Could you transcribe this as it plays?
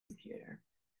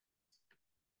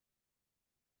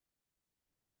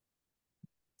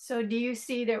So do you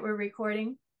see that we're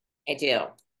recording? I do.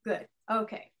 Good.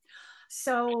 Okay.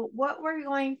 So what we're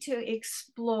going to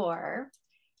explore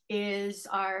is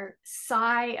our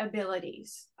psi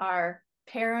abilities, our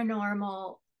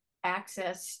paranormal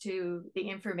access to the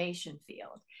information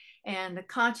field. And the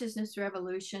consciousness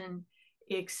revolution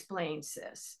explains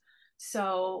this.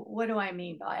 So what do I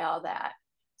mean by all that?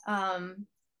 Um,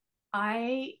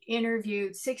 I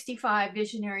interviewed 65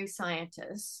 visionary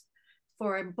scientists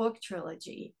for a book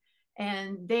trilogy,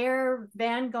 and they're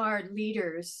vanguard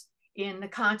leaders in the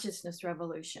consciousness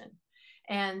revolution.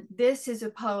 And this is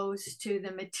opposed to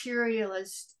the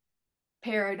materialist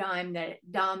paradigm that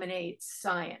dominates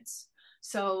science.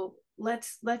 So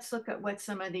let's look at what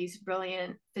some of these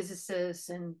brilliant physicists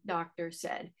and doctors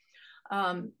said.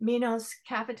 Minos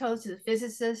Kafatos is a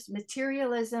physicist.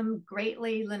 Materialism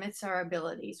greatly limits our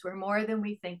abilities. We're more than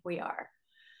we think we are.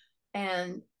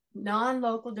 And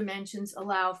non-local dimensions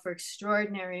allow for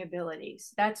extraordinary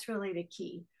abilities. That's really the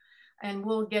key. And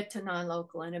we'll get to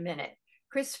non-local in a minute.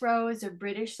 Chris Rowe is a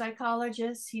British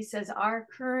psychologist. He says our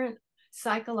current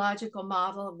psychological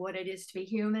model of what it is to be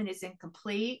human is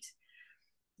incomplete.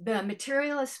 The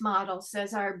materialist model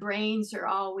says our brains are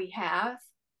all we have,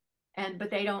 but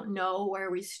they don't know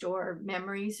where we store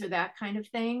memories or that kind of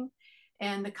thing.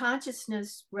 And the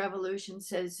consciousness revolution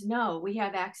says, no, we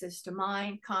have access to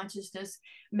mind, consciousness,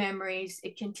 memories.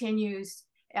 It continues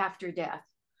after death.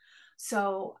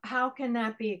 So how can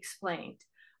that be explained?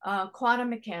 Quantum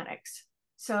mechanics.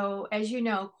 So as you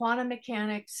know, quantum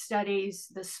mechanics studies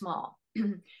the small,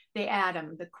 the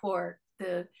atom, the quark,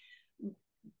 the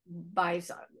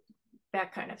boson,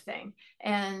 that kind of thing.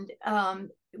 And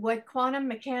what quantum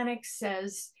mechanics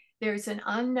says, there's an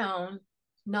unknown,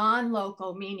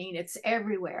 non-local, meaning it's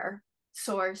everywhere,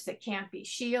 source that can't be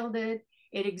shielded.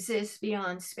 It exists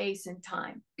beyond space and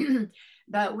time.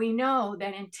 But we know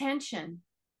that intention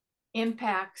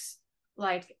impacts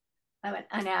like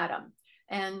an atom.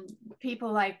 And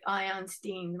people like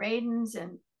Einstein Radens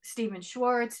and Stephen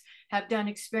Schwartz have done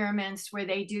experiments where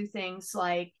they do things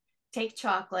like take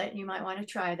chocolate, you might want to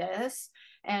try this,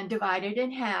 and divide it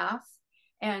in half,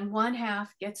 and one half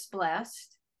gets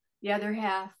blessed, the other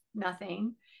half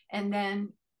nothing. And then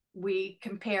we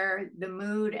compare the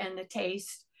mood and the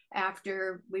taste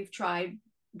after we've tried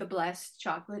the blessed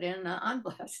chocolate and the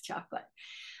unblessed chocolate.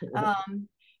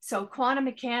 So quantum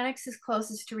mechanics is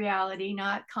closest to reality,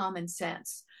 not common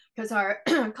sense, because our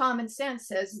common sense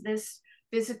says this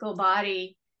physical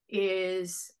body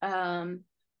is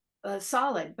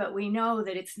solid, but we know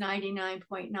that it's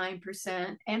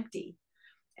 99.9% empty.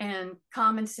 And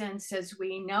common sense says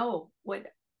we know what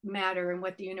matter and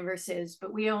what the universe is,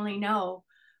 but we only know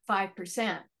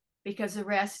 5% because the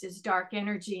rest is dark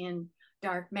energy and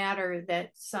dark matter that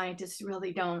scientists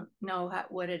really don't know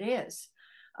what it is.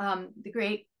 The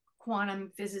great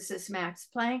quantum physicist Max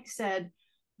Planck said,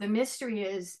 the mystery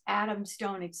is atoms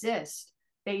don't exist.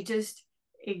 They just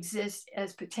exist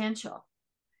as potential,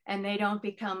 and they don't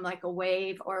become like a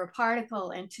wave or a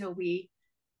particle until we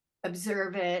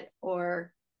observe it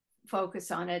or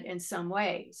focus on it in some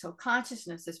way. So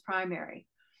consciousness is primary.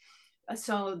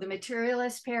 So the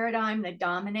materialist paradigm that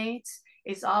dominates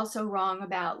is also wrong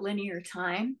about linear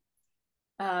time,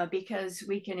 because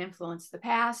we can influence the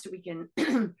past, we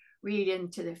can read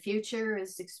into the future,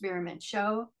 as experiments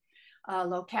show.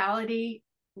 Locality,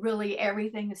 really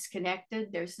everything is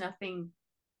connected. There's nothing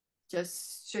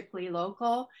just strictly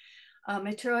local.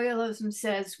 Materialism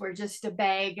says we're just a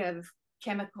bag of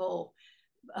chemical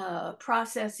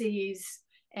processes,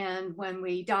 and when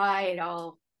we die, it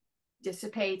all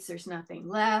dissipates. There's nothing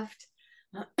left.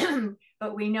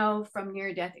 But we know from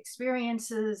near-death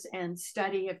experiences and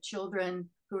study of children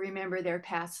who remember their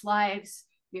past lives,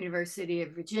 University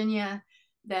of Virginia,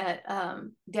 that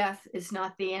death is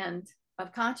not the end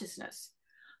of consciousness.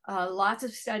 Lots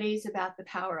of studies about the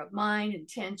power of mind,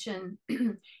 intention,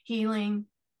 healing,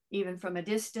 even from a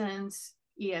distance,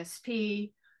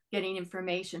 ESP, getting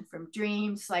information from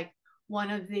dreams. Like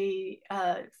one of the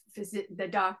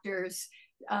doctors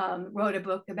wrote a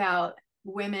book about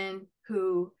women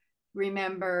who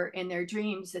remember in their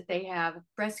dreams that they have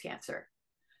breast cancer.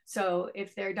 So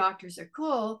if their doctors are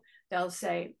cool, they'll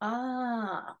say,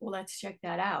 well, let's check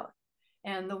that out.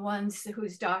 And the ones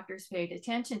whose doctors paid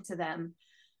attention to them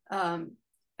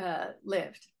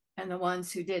lived, and the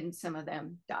ones who didn't, some of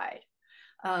them died.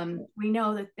 We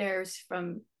know that there's,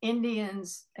 from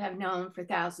Indians have known for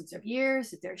thousands of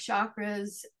years, that there's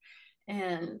chakras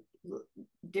and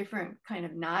different kind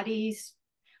of nadis,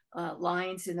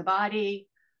 lines in the body.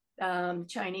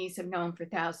 Chinese have known for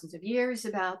thousands of years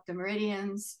about the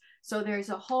meridians. So there's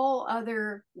a whole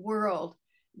other world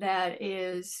that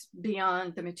is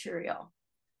beyond the material.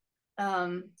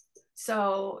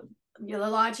 So the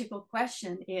logical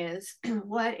question is,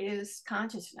 what is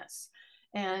consciousness?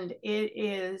 And it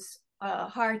is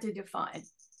hard to define.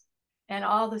 And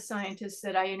all the scientists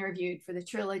that I interviewed for the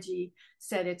trilogy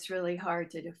said it's really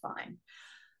hard to define.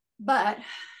 But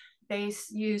they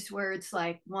use words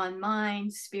like one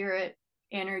mind, spirit,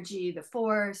 energy, the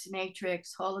force,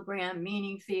 matrix, hologram,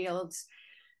 meaning fields.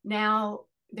 Now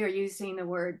they're using the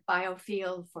word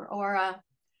biofield for aura.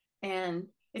 And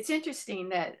it's interesting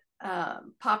that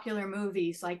popular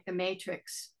movies like The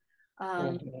Matrix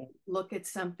look at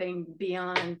something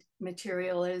beyond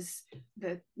material as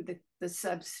the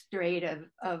substrate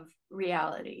of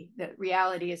reality, that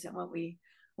reality isn't what we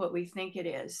think it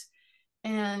is.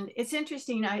 And it's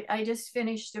interesting, I just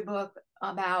finished a book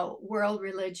about world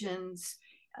religions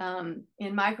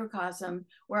in microcosm,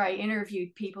 where I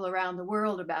interviewed people around the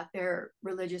world about their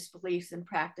religious beliefs and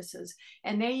practices.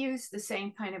 And they use the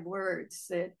same kind of words,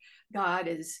 that God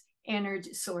is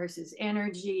energy, source is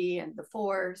energy, and the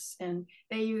force, and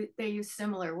they use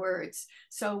similar words.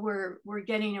 So we're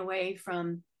getting away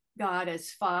from God as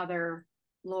Father,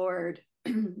 Lord,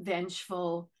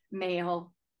 vengeful,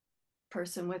 male,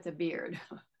 person with a beard.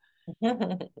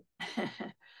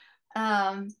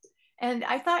 And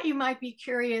I thought you might be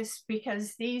curious,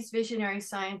 because these visionary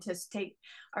scientists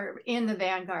are in the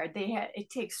vanguard. It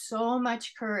takes so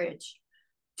much courage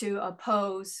to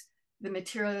oppose the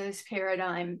materialist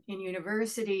paradigm in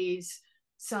universities,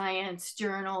 science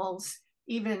journals,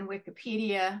 even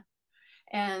Wikipedia.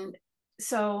 And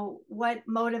so what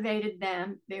motivated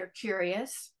them? They're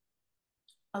curious.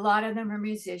 A lot of them are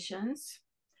musicians.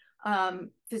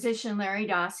 Physician Larry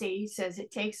Dossey says it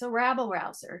takes a rabble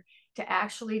rouser to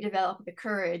actually develop the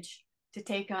courage to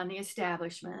take on the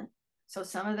establishment. So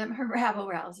some of them are rabble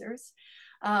rousers.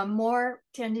 More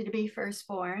tended to be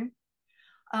firstborn.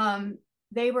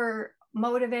 They were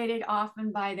motivated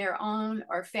often by their own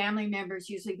or family members,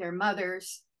 usually their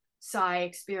mothers' psi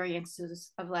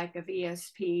experiences of like of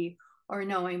ESP, or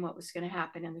knowing what was going to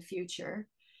happen in the future.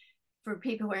 For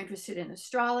people who are interested in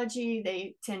astrology,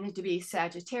 they tended to be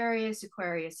Sagittarius,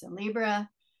 Aquarius, and Libra.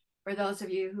 For those of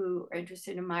you who are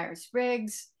interested in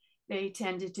Myers-Briggs, they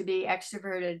tended to be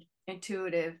extroverted,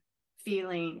 intuitive,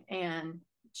 feeling, and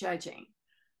judging,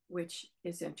 which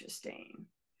is interesting.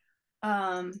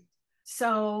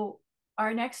 So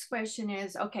our next question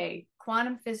is, okay,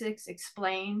 quantum physics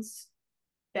explains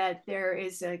that there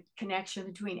is a connection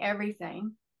between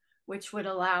everything, which would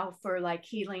allow for like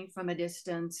healing from a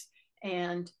distance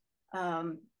and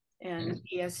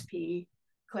ESP,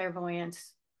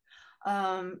 clairvoyance.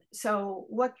 So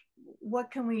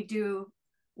what can we do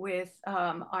with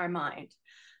our mind?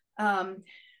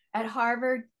 At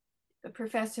Harvard,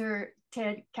 Professor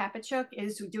Ted Kapachuk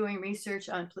is doing research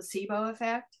on placebo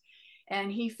effect, and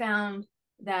he found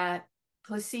that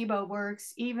placebo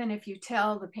works even if you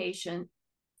tell the patient,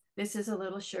 this is a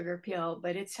little sugar pill,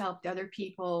 but it's helped other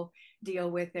people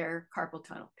deal with their carpal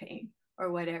tunnel pain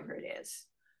or whatever it is.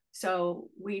 So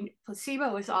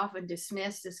placebo is often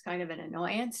dismissed as kind of an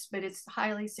annoyance, but it's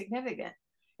highly significant.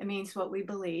 It means what we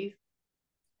believe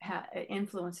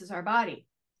influences our body,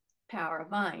 power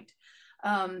of mind.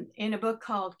 In a book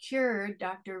called Cured,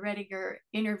 Dr. Rediger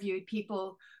interviewed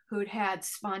people who'd had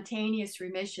spontaneous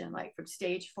remission, like from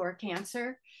stage 4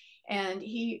 cancer. And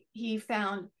he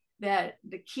found that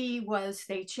the key was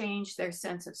they changed their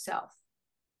sense of self.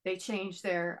 They changed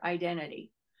their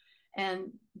identity.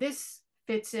 And this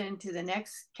fits into the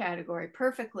next category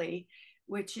perfectly,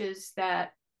 which is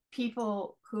that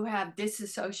people who have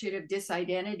dissociative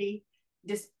disidentity,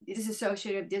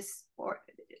 dissociative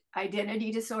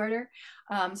identity disorder,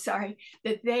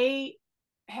 that they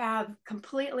have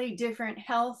completely different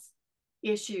health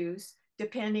issues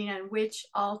depending on which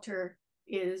alter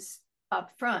is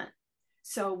up front.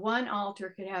 So one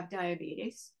alter could have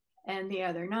diabetes and the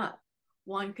other not.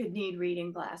 One could need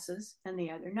reading glasses and the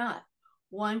other not.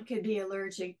 One could be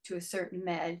allergic to a certain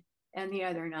med and the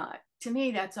other not. To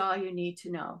me, that's all you need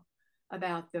to know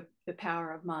about the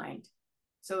power of mind.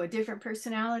 So a different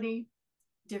personality,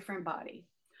 different body.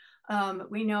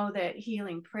 We know that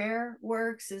healing prayer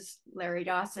works, as Larry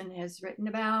Dawson has written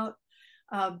about.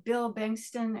 Bill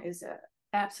Bengston is an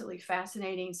absolutely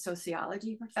fascinating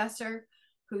sociology professor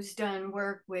who's done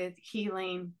work with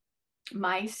healing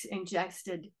mice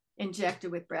injected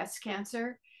with breast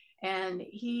cancer. And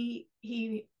he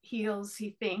heals,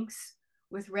 he thinks,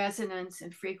 with resonance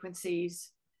and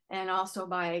frequencies, and also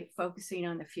by focusing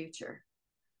on the future.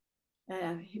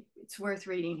 It's worth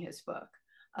reading his book.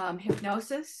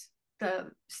 Hypnosis,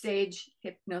 the stage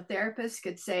hypnotherapist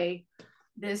could say,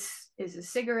 this is a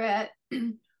cigarette.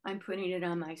 I'm putting it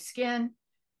on my skin,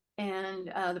 and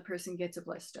the person gets a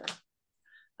blister.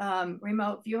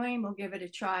 Remote viewing, we'll give it a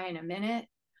try in a minute.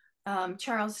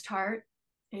 Charles Tart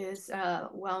is a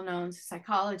well-known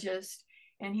psychologist,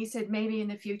 and he said maybe in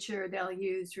the future they'll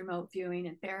use remote viewing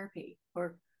in therapy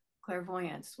or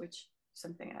clairvoyance, which is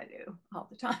something I do all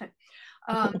the time.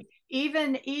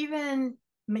 Even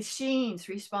machines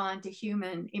respond to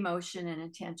human emotion and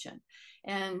intention.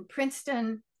 And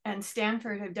Princeton and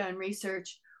Stanford have done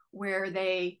research where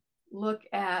they look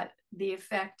at the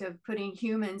effect of putting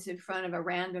humans in front of a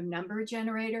random number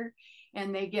generator,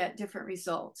 and they get different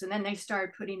results. And then they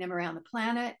started putting them around the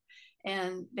planet,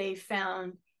 and they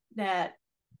found that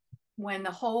when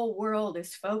the whole world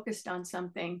is focused on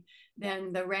something,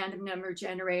 then the random number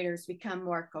generators become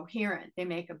more coherent. They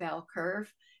make a bell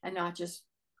curve and not just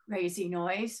crazy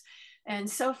noise. And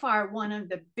so far, one of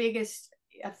the biggest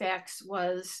effects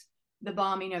was the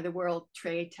bombing of the World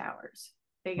Trade Towers.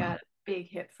 They got a big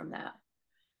hit from that.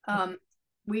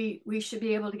 We should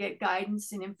be able to get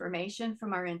guidance and information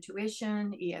from our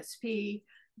intuition, ESP,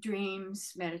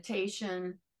 dreams,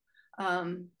 meditation,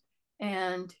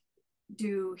 and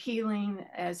do healing,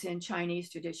 as in Chinese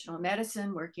traditional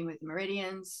medicine, working with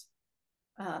meridians,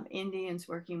 Indians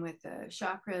working with the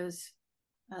chakras,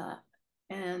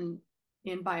 and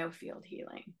in biofield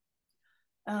healing.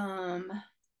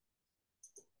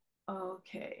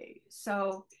 Okay,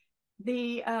 so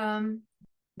the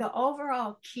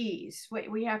overall keys, what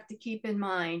we have to keep in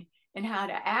mind and how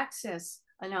to access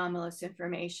anomalous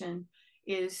information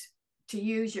is to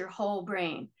use your whole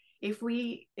brain. If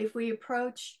we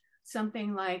approach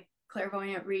something like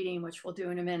clairvoyant reading, which we'll do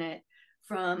in a minute,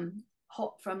 from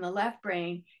the left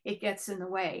brain, it gets in the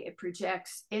way. It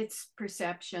projects its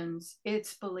perceptions,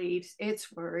 its beliefs,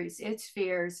 its worries, its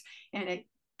fears, and it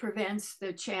prevents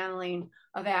the channeling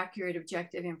of accurate,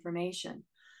 objective information.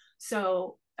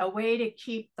 So a way to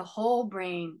keep the whole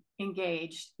brain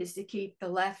engaged is to keep the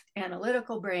left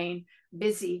analytical brain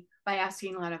busy by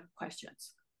asking a lot of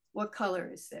questions. What color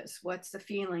is this? What's the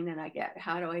feeling that I get?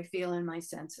 How do I feel in my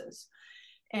senses?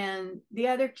 And the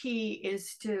other key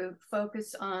is to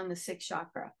focus on the sixth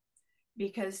chakra,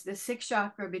 because the sixth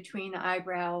chakra between the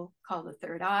eyebrow, called the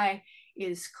third eye,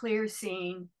 is clear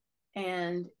seeing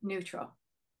and neutral.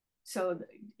 So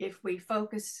if we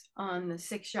focus on the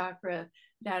sixth chakra,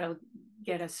 that'll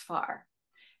get us far.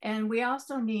 And we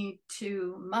also need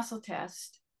to muscle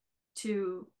test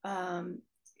to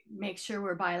make sure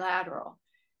we're bilateral.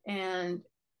 And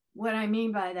what I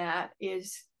mean by that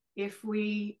is if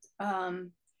we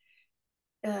are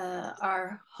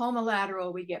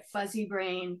homolateral, we get fuzzy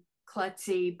brain,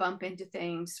 klutzy, bump into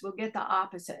things. We'll get the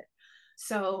opposite.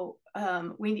 So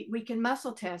we can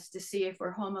muscle test to see if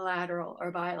we're homolateral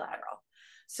or bilateral.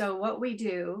 So what we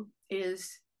do is,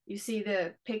 you see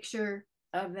the picture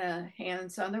of the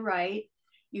hands on the right.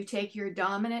 You take your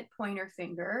dominant pointer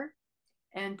finger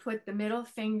and put the middle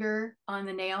finger on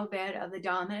the nail bed of the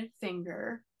dominant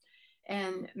finger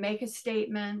and make a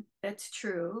statement that's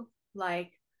true,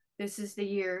 like, this is the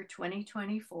year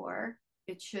 2024.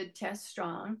 It should test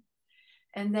strong.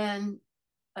 And then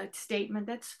a statement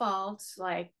that's false,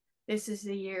 like, this is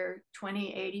the year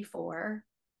 2084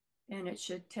 and it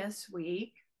should test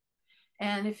weak.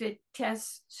 And if it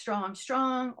tests strong,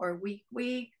 strong, or weak,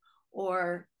 weak,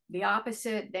 or the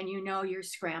opposite, then you know you're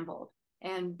scrambled.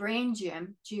 And Brain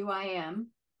Gym, GYM,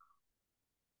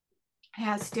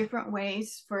 has different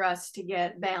ways for us to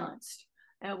get balanced,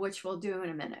 which we'll do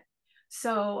in a minute.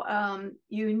 So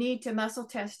you need to muscle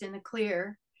test in the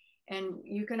clear, and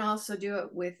you can also do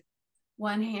it with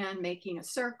one hand making a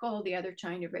circle, the other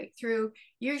trying to break through.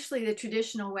 Usually the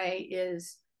traditional way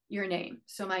is your name.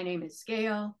 So my name is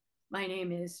Gail. My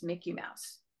name is Mickey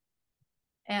Mouse.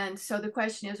 And so the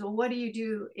question is, well, what do you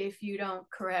do if you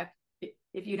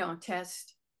don't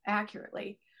test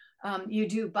accurately? You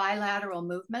do bilateral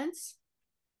movements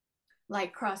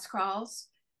like cross crawls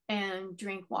and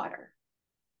drink water.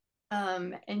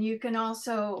 And you can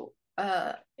also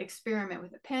experiment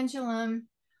with a pendulum.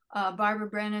 Barbara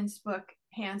Brennan's book,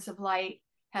 Hands of Light,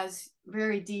 has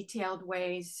very detailed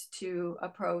ways to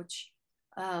approach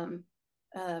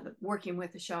working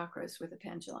with the chakras with a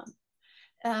pendulum.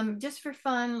 Just for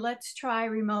fun, let's try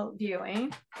remote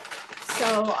viewing.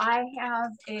 So I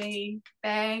have a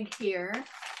bag here,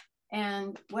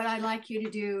 and what I'd like you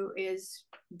to do is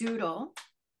doodle,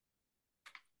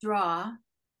 draw,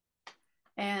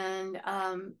 and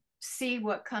see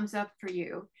what comes up for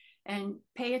you, and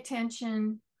pay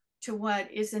attention to what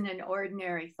isn't an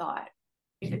ordinary thought.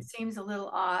 If it seems a little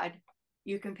odd,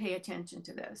 you can pay attention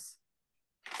to this.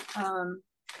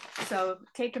 So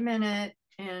take a minute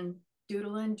and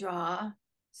doodle and draw,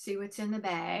 see what's in the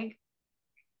bag.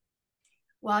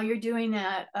 While you're doing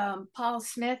that, Paul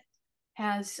Smith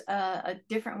has a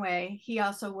different way. He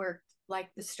also worked like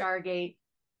the Stargate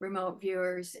remote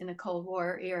viewers in the Cold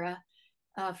War era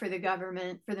for the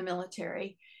government, for the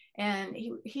military. And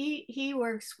he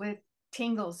works with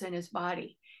tingles in his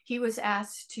body. He was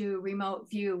asked to remote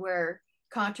view where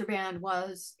contraband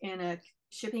was in a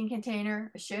shipping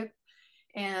container, a ship,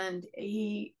 and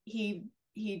he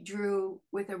drew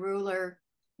with a ruler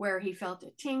where he felt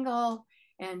a tingle,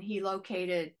 and he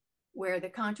located where the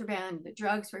contraband, the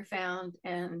drugs were found,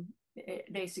 and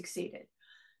they succeeded.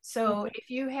 So if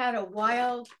you had a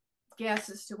wild guess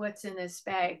as to what's in this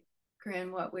bag,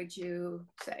 Corinne, what would you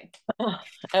say? Oh,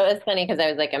 it was funny because I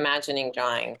was like imagining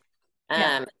drawing.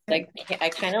 Yeah. Like I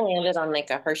kind of landed on like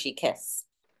a Hershey kiss,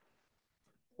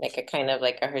 like a kind of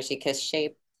like a Hershey kiss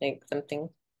shape, like something.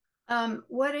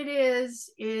 What it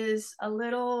is a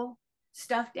little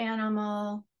stuffed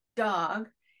animal dog.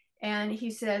 And he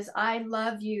says, I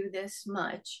love you this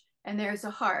much. And there's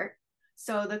a heart.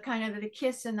 So the kind of the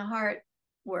kiss and the heart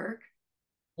work.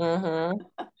 Mm-hmm.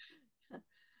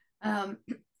 Um,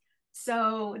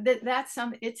 so that's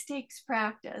some, it takes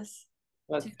practice.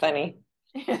 That's funny.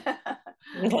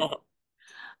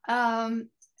 um,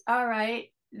 all right.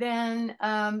 Then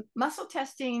muscle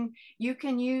testing, you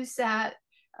can use that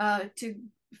to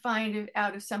find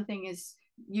out if something is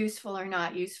useful or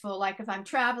not useful. Like if I'm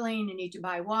traveling and need to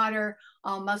buy water,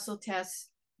 I'll muscle test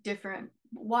different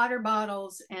water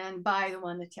bottles and buy the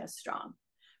one that tests strong.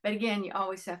 But again, you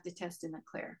always have to test in the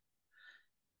clear.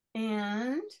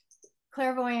 And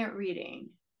clairvoyant reading,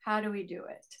 how do we do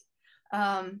it?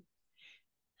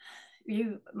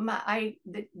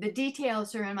 The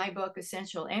details are in my book,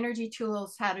 Essential Energy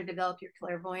Tools, How to Develop Your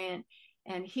Clairvoyant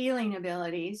and Healing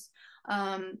Abilities.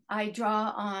 I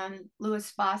draw on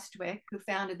Louis Bostwick, who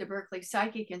founded the Berkeley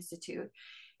Psychic Institute,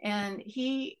 and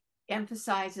he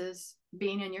emphasizes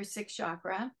being in your sixth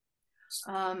chakra.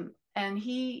 And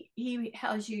he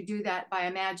helps you do that by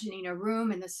imagining a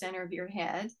room in the center of your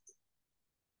head,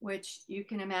 which you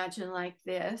can imagine like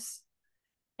this,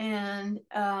 and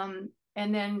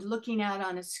then looking out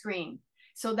on a screen.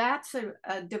 So that's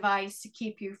a device to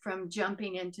keep you from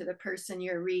jumping into the person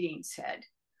you're reading's head.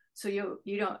 So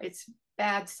you don't, it's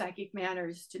bad psychic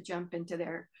manners to jump into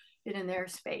their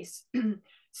space.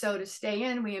 So to stay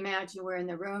in, we imagine we're in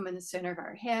the room in the center of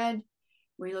our head.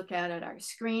 We look out at our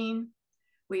screen.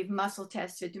 We've muscle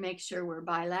tested to make sure we're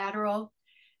bilateral.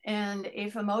 And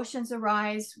if emotions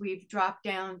arise, we've dropped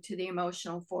down to the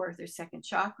emotional fourth or second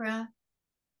chakra.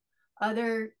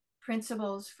 Other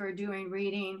principles for doing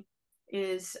reading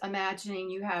is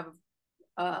imagining you have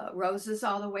roses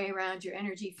all the way around your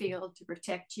energy field to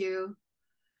protect you.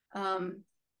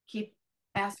 Keep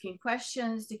asking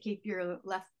questions to keep your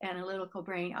left analytical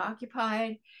brain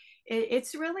occupied.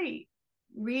 It's really,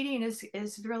 reading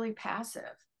is really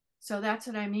passive. So that's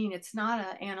what I mean. It's not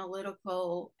an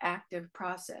analytical, active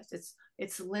process.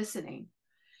 It's listening.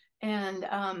 And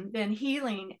then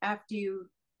healing after you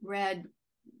read,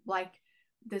 like,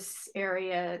 this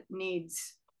area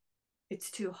needs,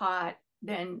 it's too hot,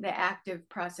 then the active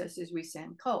process is we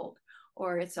send cold,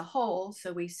 or it's a hole,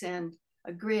 so we send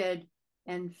a grid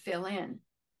and fill in.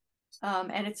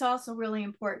 And it's also really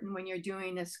important when you're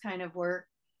doing this kind of work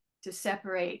to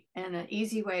separate, and an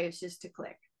easy way is just to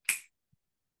click.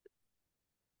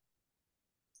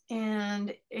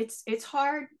 And it's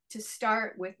hard to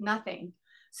start with nothing.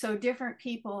 So different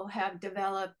people have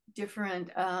developed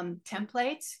different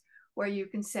templates where you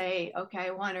can say, okay,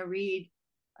 I want to read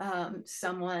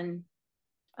someone,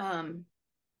 and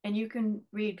you can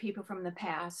read people from the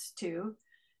past too.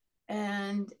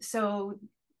 And so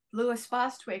Louis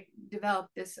Bostwick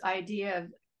developed this idea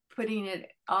of putting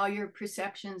all your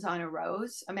perceptions on a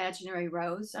rose, imaginary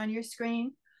rose on your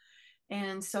screen.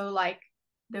 And so, like,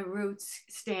 the roots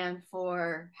stand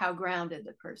for how grounded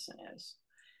the person is.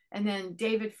 And then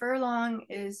David Furlong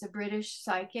is a British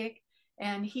psychic,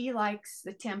 and he likes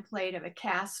the template of a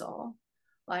castle,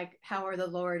 like, how are the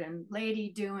Lord and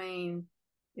Lady doing?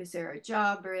 Is there a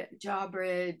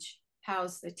drawbridge?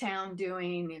 How's the town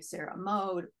doing? Is there a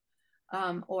moat?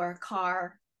 Or a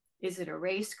car? Is it a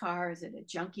race car? Is it a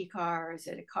junky car? Is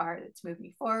it a car that's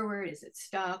moving forward? Is it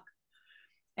stuck?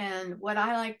 And what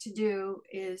I like to do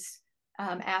is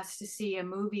ask to see a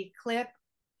movie clip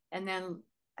and then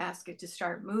ask it to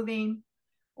start moving,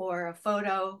 or a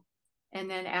photo, and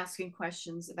then asking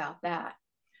questions about that.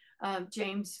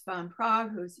 James Van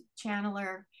Prague, who's a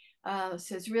channeler,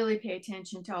 says really pay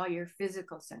attention to all your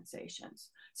physical sensations.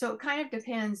 So it kind of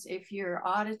depends if you're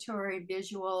auditory,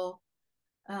 visual,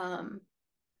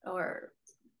 or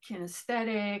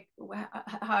kinesthetic,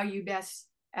 how you best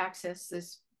access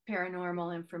this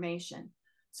paranormal information.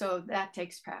 So that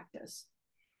takes practice.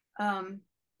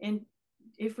 And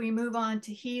if we move on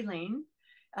to healing,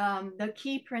 the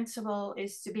key principle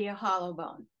is to be a hollow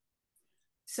bone.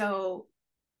 So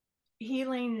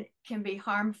healing can be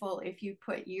harmful if you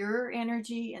put your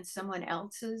energy in someone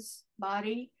else's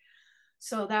body.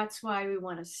 So that's why we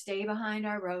want to stay behind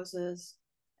our roses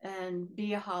and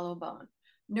be a hollow bone.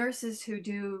 Nurses who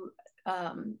do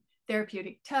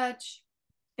therapeutic touch,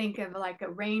 think of like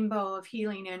a rainbow of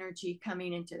healing energy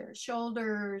coming into their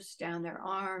shoulders, down their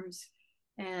arms,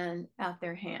 and out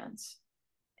their hands.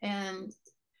 And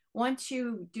once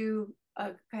you do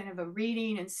a kind of a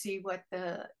reading and see what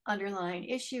the underlying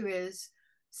issue is,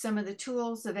 some of the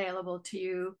tools available to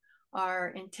you are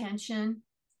intention,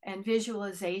 and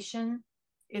visualization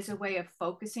is a way of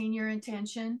focusing your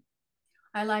intention.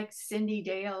 I like Cindy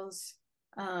Dale's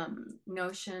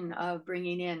notion of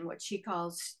bringing in what she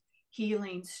calls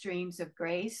healing streams of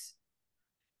grace.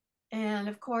 And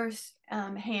of course,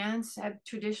 hands have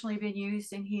traditionally been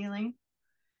used in healing.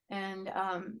 And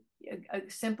a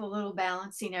simple little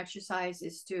balancing exercise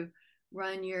is to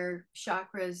run your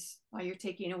chakras while you're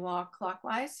taking a walk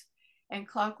clockwise. And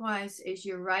clockwise is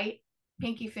your right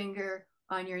pinky finger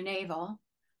on your navel.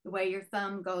 The way your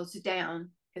thumb goes down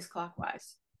is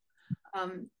clockwise.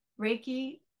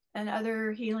 Reiki and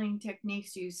other healing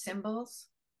techniques use symbols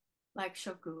like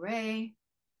shoku-rei.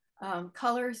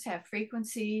 Colors have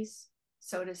frequencies,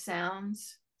 so do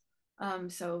sounds.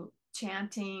 So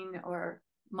chanting or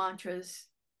mantras,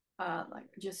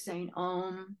 like just saying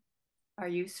Om, are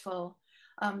useful.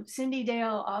 Cindy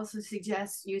Dale also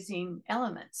suggests using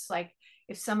elements, like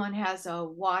if someone has a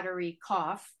watery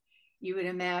cough, you would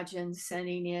imagine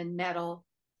sending in metal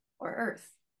or earth.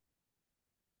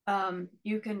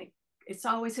 It's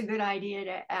always a good idea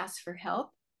to ask for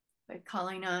help by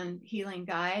calling on healing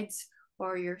guides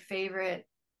or your favorite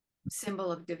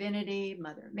symbol of divinity,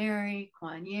 Mother Mary,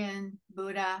 Kuan Yin,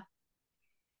 Buddha.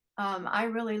 I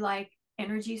really like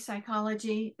energy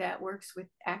psychology that works with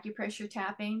acupressure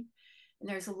tapping. And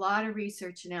there's a lot of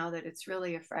research now that it's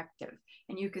really effective.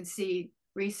 And you can see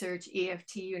research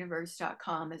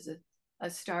EFTuniverse.com as a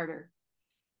starter.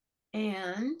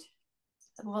 And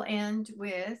we'll end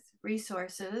with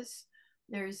resources.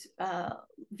 There's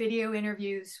video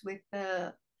interviews with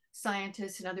the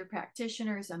scientists and other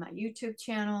practitioners on my YouTube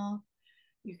channel.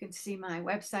 You can see my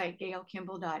website,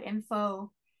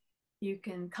 gailkimball.info. You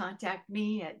can contact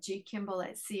me at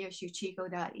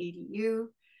gkimball@csuchico.edu.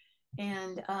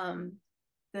 And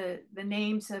the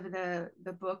names of the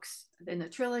books in the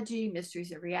trilogy: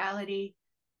 Mysteries of Reality,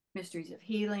 Mysteries of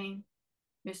Healing,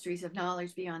 Mysteries of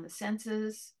Knowledge Beyond the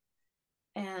Senses.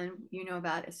 And you know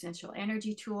about essential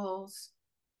energy tools.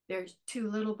 There's 2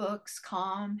 little books: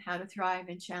 Calm, How to Thrive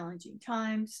in Challenging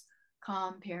Times,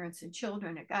 Calm Parents and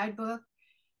Children, a guidebook,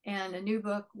 and a new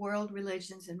book, World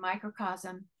Religions and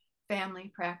Microcosm, Family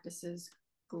Practices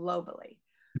Globally.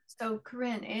 So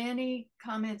Corinne, any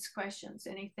comments, questions,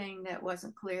 anything that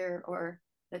wasn't clear or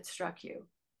that struck you?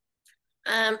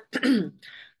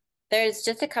 There's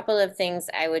just a couple of things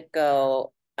I would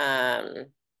go, I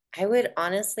would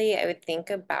think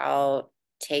about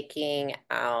taking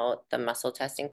out the muscle testing